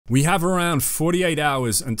We have around 48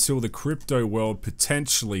 hours until the crypto world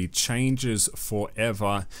potentially changes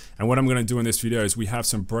forever. And what I'm going to do in this video is we have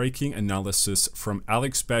some breaking analysis from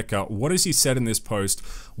Alex Becker. What has he said in this post?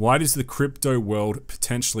 Why does the crypto world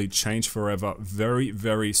potentially change forever very,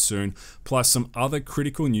 very soon? Plus some other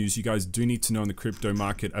critical news you guys do need to know in the crypto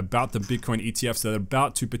market about the Bitcoin ETFs that are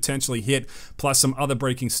about to potentially hit, plus some other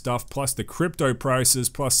breaking stuff, plus the crypto prices,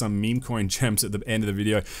 plus some Memecoin gems at the end of the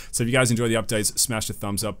video. So if you guys enjoy the updates, smash the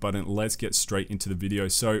thumbs up button. Let's get straight into the video.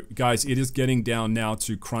 So guys, it is getting down now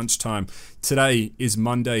to crunch time. Today is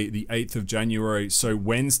Monday, the 8th of January. So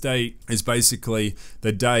Wednesday is basically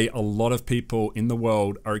the day a lot of people in the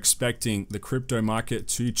world are expecting the crypto market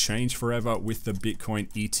to change forever with the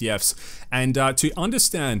Bitcoin ETFs. And to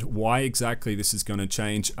understand why exactly this is going to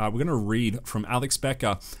change, we're going to read from Alex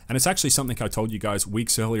Becker. And it's actually something I told you guys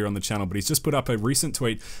weeks earlier on the channel, but he's just put up a recent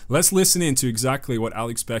tweet. Let's listen in to exactly what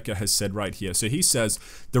Alex Becker has said right here. So he says,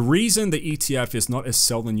 the reason the ETF is not a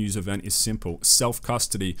sell the news event is simple: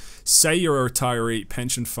 self-custody. Say you're a retiree,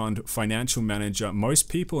 pension fund, financial manager. Most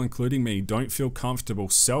people, including me, don't feel comfortable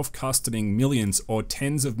self-custodying millions or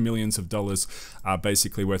tens of millions of dollars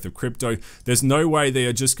basically worth of crypto. There's no way they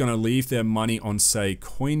are just going to leave their money on, say,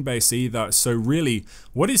 Coinbase either. So really,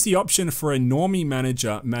 what is the option for a normie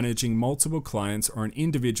manager managing multiple clients or an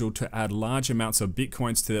individual to add large amounts of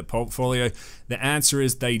Bitcoins to their portfolio? The answer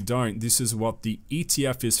is they don't. This is what the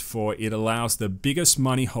ETF is for. It allows the biggest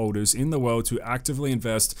money holders in the world to actively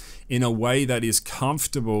invest in a way that is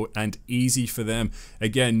comfortable and easy for them.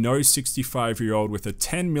 Again, no 65-year-old with a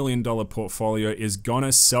 $10 million portfolio is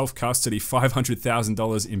gonna self-custody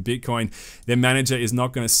 $500,000 in Bitcoin. Their manager is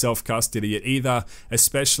not gonna self-custody it either,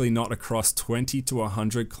 especially not across 20 to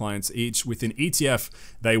 100 clients each. With an ETF,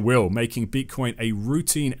 they will, making Bitcoin a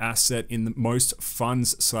routine asset in the most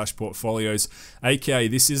funds / portfolios. AKA,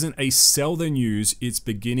 this isn't a sell the news, it's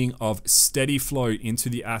beginning of steady flow into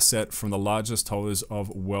the asset from the largest holders of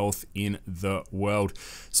wealth in the world.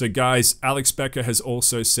 So guys, Alex Becker has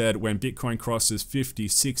also said when Bitcoin crosses 50,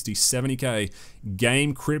 60, 70K,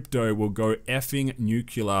 game crypto will go effing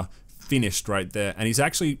nuclear. Finished right there. And he's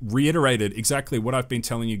actually reiterated exactly what I've been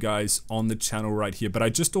telling you guys on the channel right here. But I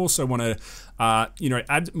just also want to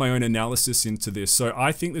add my own analysis into this. So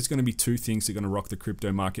I think there's going to be two things that are going to rock the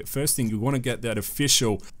crypto market. First thing, you want to get that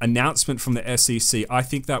official announcement from the SEC. I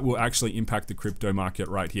think that will actually impact the crypto market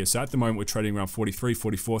right here. So at the moment we're trading around $43,000,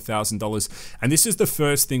 $44,000, and this is the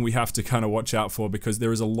first thing we have to kind of watch out for, because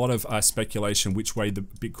there is a lot of speculation which way the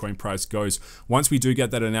Bitcoin price goes. Once we do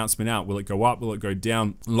get that announcement out, will it go up, will it go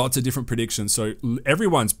down? Lots of different predictions. So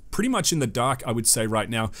everyone's pretty much in the dark, I would say, right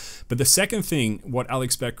now. But the second thing, what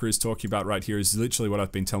Alex Becker is talking about right here, is literally what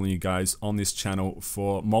I've been telling you guys on this channel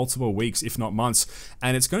for multiple weeks, if not months,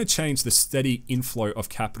 and it's going to change the steady inflow of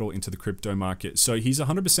capital into the crypto market. So he's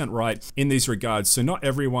 100% right in these regards. So not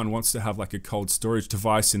everyone wants to have like a cold storage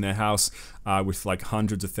device in their house with like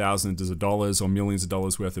hundreds of thousands of dollars or millions of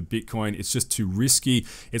dollars worth of Bitcoin. It's just too risky.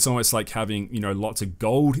 It's almost like having, lots of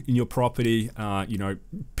gold in your property.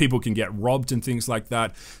 People can get robbed and things like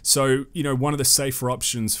that. So, one of the safer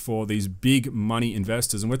options for these big money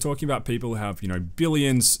investors, and we're talking about people who have,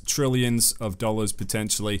 billions, trillions of dollars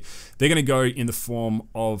potentially, they're going to go in the form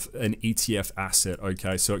of an ETF asset,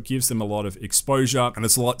 okay? So it gives them a lot of exposure and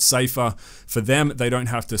it's a lot safer for them. They don't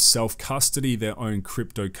have to self-custody their own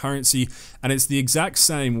cryptocurrency. And it's the exact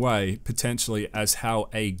same way, potentially, as how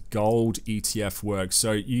a gold ETF works.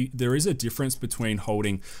 So there is a difference between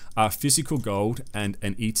holding physical gold and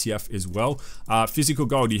an ETF as well. Physical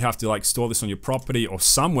gold, you have to like store this on your property or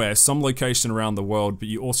somewhere, some location around the world, but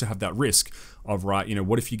you also have that risk of, right,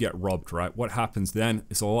 what if you get robbed, right? What happens then?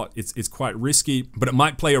 It's quite risky, but it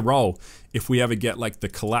might play a role if we ever get like the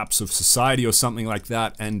collapse of society or something like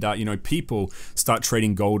that, and people start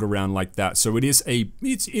trading gold around like that. So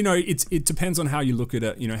it depends on how you look at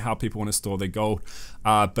it, how people want to store their gold.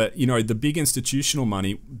 But the big institutional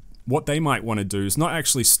money, what they might want to do is not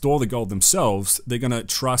actually store the gold themselves. They're going to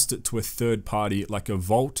trust it to a third party, like a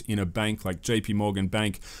vault in a bank like JP Morgan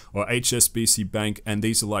Bank or HSBC Bank. And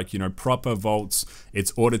these are like, proper vaults.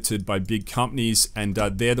 It's audited by big companies, and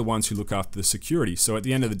they're the ones who look after the security. So at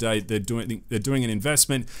the end of the day, they're doing an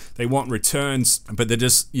investment. They want returns, but they're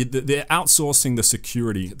outsourcing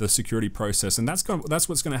the security process. And that's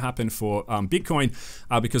what's going to happen for Bitcoin,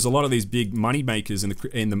 because a lot of these big money makers in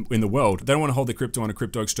the world, they don't want to hold their crypto on a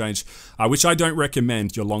crypto exchange, which I don't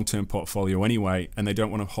recommend your long-term portfolio anyway, and they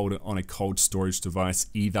don't want to hold it on a cold storage device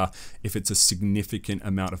either if it's a significant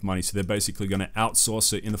amount of money. So they're basically going to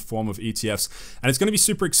outsource it in the form of ETFs, and it's going to be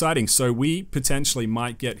super exciting. So we potentially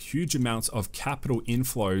might get huge amounts of capital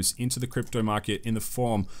inflows into the crypto market in the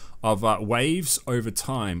form of waves over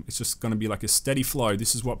time. It's just going to be like a steady flow.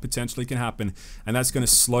 This is what potentially can happen, and that's going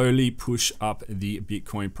to slowly push up the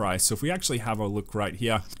Bitcoin price. So if we actually have a look right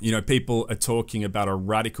here, you know, people are talking about a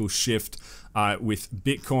radical shift with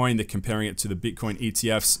Bitcoin. They're comparing it to the Bitcoin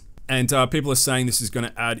ETFs. And people are saying this is going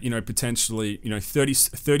to add, you know, potentially, you know,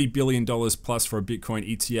 $30 billion plus for a Bitcoin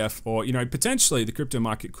ETF, or, you know, potentially the crypto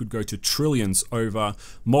market could go to trillions, over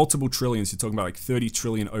multiple trillions. You're talking about like 30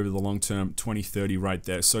 trillion over the long term, 2030 right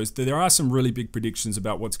there. So there are some really big predictions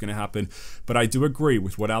about what's going to happen. But I do agree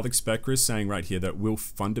with what Alex Becker is saying right here, that will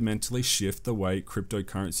fundamentally shift the way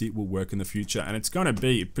cryptocurrency will work in the future. And it's going to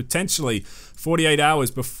be potentially 48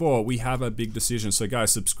 hours before we have a big decision. So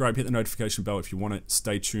guys, subscribe, hit the notification bell if you want to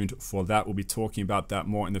stay tuned for that. We'll be talking about that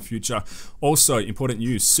more in the future. Also, important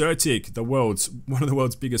news, Certic, one of the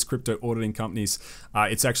world's biggest crypto auditing companies,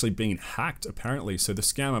 it's actually being hacked apparently. So the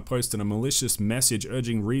scammer posted a malicious message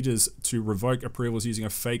urging readers to revoke approvals using a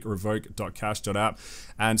fake revoke.cash.app.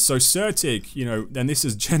 And so Certic, you know, and this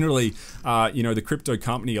is generally, you know, the crypto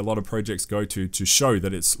company a lot of projects go to show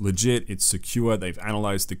that it's legit, it's secure. They've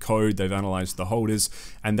analyzed the code, they've analyzed the holders,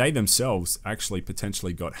 and they themselves actually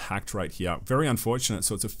potentially got hacked right here. Very unfortunate.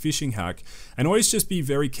 So it's a phishing hack, and always just be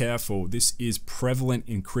very careful. This is prevalent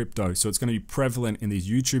in crypto, so it's going to be prevalent in these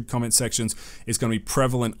YouTube comment sections. It's going to be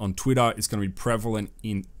prevalent on Twitter. It's going to be prevalent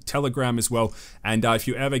in Telegram as well. And if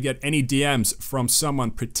you ever get any DMs from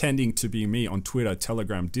someone pretending to be me on Twitter,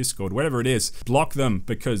 Telegram, Discord, whatever it is, block them,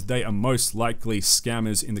 because they are most likely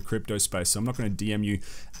scammers in the crypto space. So I'm not going to DM you,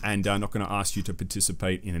 and I'm not going to ask you to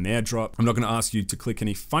participate in an airdrop. I'm not going to ask you to click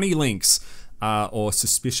any funny links or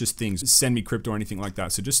suspicious things, send me crypto or anything like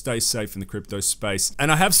that. So just stay safe in the crypto space.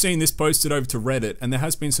 And I have seen this posted over to Reddit, and there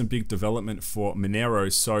has been some big development for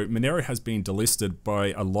Monero. So Monero has been delisted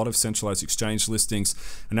by a lot of centralized exchange listings,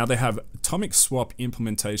 and now they have atomic swap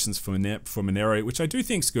implementations for Monero, which I do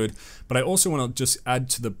think is good. But I also want to just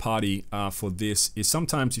add to the party for this is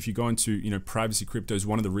sometimes if you go into, you know, privacy cryptos,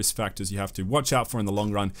 one of the risk factors you have to watch out for in the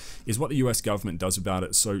long run is what the US government does about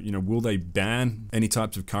it. So, you know, will they ban any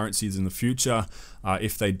types of currencies in the future?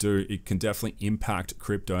 If they do, it can definitely impact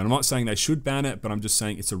crypto. And I'm not saying they should ban it, but I'm just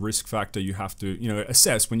saying it's a risk factor you have to, you know,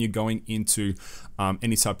 assess when you're going into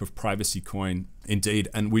any type of privacy coin. Indeed,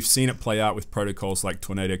 and we've seen it play out with protocols like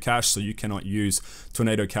Tornado Cash. So you cannot use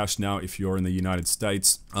Tornado Cash now if you're in the United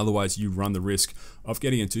States. Otherwise, you run the risk of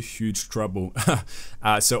getting into huge trouble.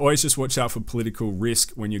 So always just watch out for political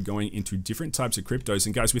risk when you're going into different types of cryptos.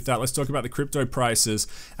 And guys, with that, let's talk about the crypto prices.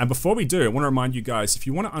 And before we do, I want to remind you guys, if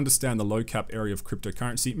you want to understand the low cap area of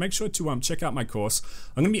cryptocurrency, make sure to check out my course.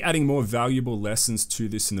 I'm going to be adding more valuable lessons to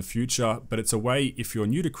this in the future, but it's a way, if you're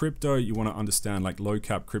new to crypto, you want to understand like low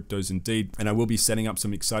cap cryptos indeed. And I will be setting up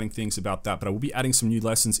some exciting things about that, but I will be adding some new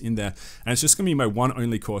lessons in there. And it's just going to be my one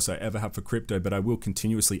only course I ever have for crypto, but I will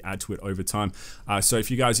continuously add to it over time. So if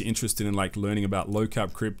you guys are interested in like learning about low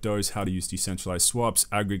cap cryptos, how to use decentralized swaps,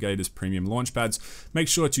 aggregators, premium launchpads, make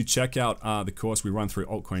sure to check out the course. We run through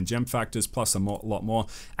altcoin gem factors, plus a lot more.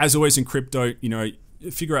 As always in crypto, you know,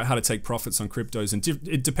 figure out how to take profits on cryptos, and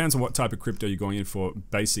it depends on what type of crypto you're going in for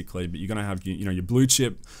basically, but you're going to have, you know, your blue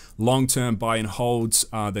chip long-term buy and holds.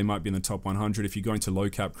 They might be in the top 100. If you're going to low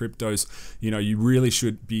cap cryptos, you know, you really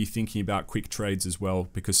should be thinking about quick trades as well,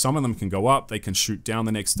 because some of them can go up, they can shoot down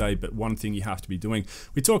the next day. But one thing you have to be doing,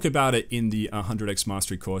 we talk about it in the 100x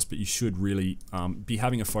mastery course, but you should really be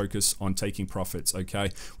having a focus on taking profits. Okay,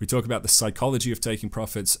 we talk about the psychology of taking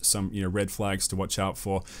profits, some, you know, red flags to watch out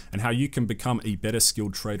for, and how you can become a better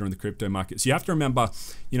skilled trader in the crypto market. So you have to remember,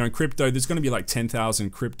 you know, in crypto, there's going to be like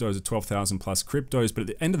 10,000 cryptos or 12,000 plus cryptos. But at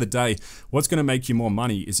the end of the day, what's going to make you more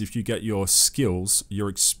money is if you get your skills, your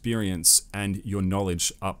experience, and your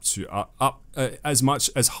knowledge up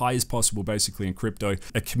as high as possible, basically in crypto,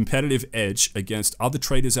 a competitive edge against other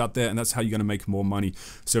traders out there, and that's how you're going to make more money.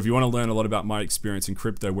 So if you want to learn a lot about my experience in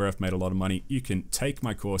crypto, where I've made a lot of money, you can take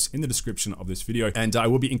my course in the description of this video, and I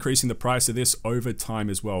will be increasing the price of this over time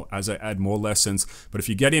as well as I add more lessons. But if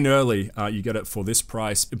you get in early, you get it for this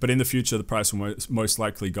price, but in the future the price will most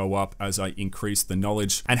likely go up as I increase the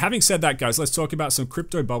knowledge. And having said that, guys, let's talk about some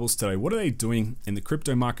crypto bubbles today. What are they doing in the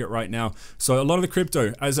crypto market right now? So a lot of the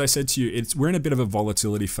crypto, as I said to you, we're in a bit of a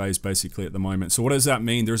volatility phase basically at the moment. So what does that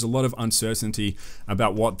mean? There's a lot of uncertainty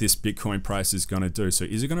about what this Bitcoin price is going to do. So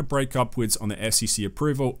is it going to break upwards on the SEC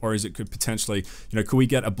approval, or is it could potentially, you know, could we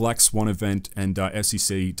get a black swan event and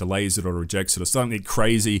SEC delays it or rejects it or something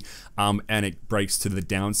crazy, and it breaks breaks to the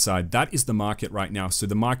downside. That is the market right now. So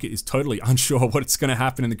the market is totally unsure what's going to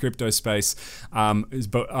happen in the crypto space.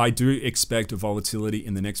 But I do expect volatility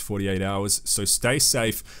in the next 48 hours. So stay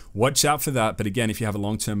safe. Watch out for that. But again, if you have a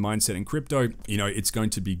long-term mindset in crypto, you know, it's going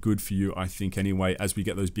to be good for you, I think, anyway, as we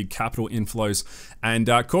get those big capital inflows. And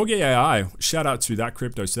Corgi AI, shout out to that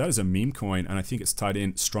crypto. So that is a meme coin, and I think it's tied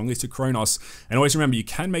in strongly to Kronos. And always remember, you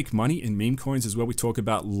can make money in meme coins as well. We talk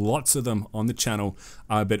about lots of them on the channel,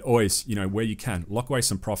 but always, you know, where you can, lock away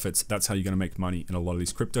some profits. That's how you're going to make money in a lot of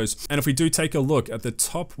these cryptos. And if we do take a look at the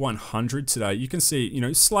top 100 today, you can see, you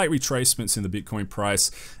know, slight retracements in the Bitcoin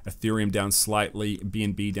price. Ethereum down slightly,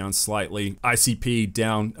 BNB down slightly, ICP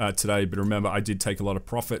down today. But remember, I did take a lot of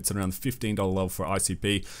profits at around the $15 level for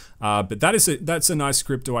ICP. But that's a nice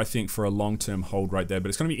crypto, I think, for a long-term hold right there. But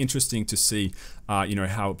it's going to be interesting to see, you know,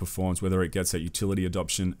 how it performs, whether it gets that utility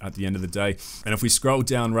adoption at the end of the day. And if we scroll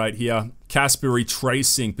down right here, Casper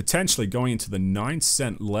retracing, potentially going into the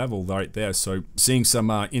 9-cent level right there. So seeing some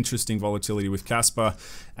interesting volatility with Casper.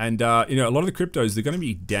 And, you know, a lot of the cryptos, they're going to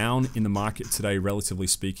be down in the market today, relatively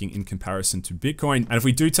speaking, in comparison to Bitcoin. And if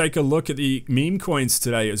we do take a look at the meme coins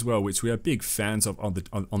today as well, which we are big fans of on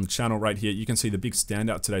the channel right here, you can see the big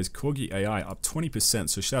standout today is Corgi AI up 20%.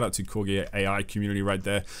 So shout out to Corgi AI community right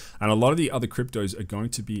there. And a lot of the other cryptos are going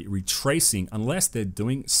to be retracing unless they're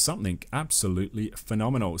doing something absolutely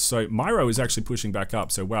phenomenal. So Myro is actually pushing back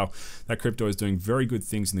up. So wow, that crypto is doing very good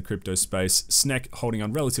things in the crypto space. SNEC holding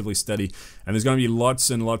on relatively steady. And there's going to be lots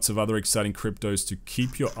and lots of other exciting cryptos to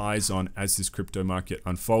keep your eyes on as this crypto market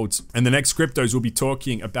unfolds. And the next cryptos we'll be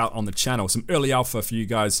talking about on the channel, some early alpha for you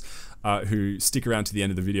guys who stick around to the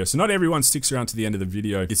end of the video. So not everyone sticks around to the end of the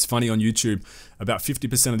video. It's funny on YouTube, about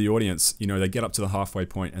 50% of the audience, you know, they get up to the halfway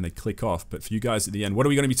point and they click off. But for you guys at the end, what are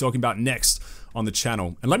we going to be talking about next on the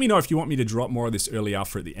channel? And let me know if you want me to drop more of this early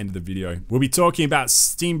alpha at the end of the video. We'll be talking about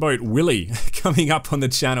Steamboat Willie coming up on the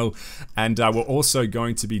channel. And we're also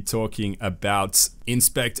going to be talking about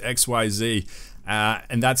Inspect XYZ.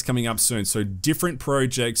 And that's coming up soon. So different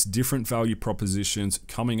projects, different value propositions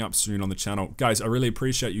coming up soon on the channel. Guys, I really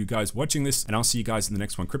appreciate you guys watching this, and I'll see you guys in the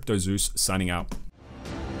next one. Crypto Zeus signing out.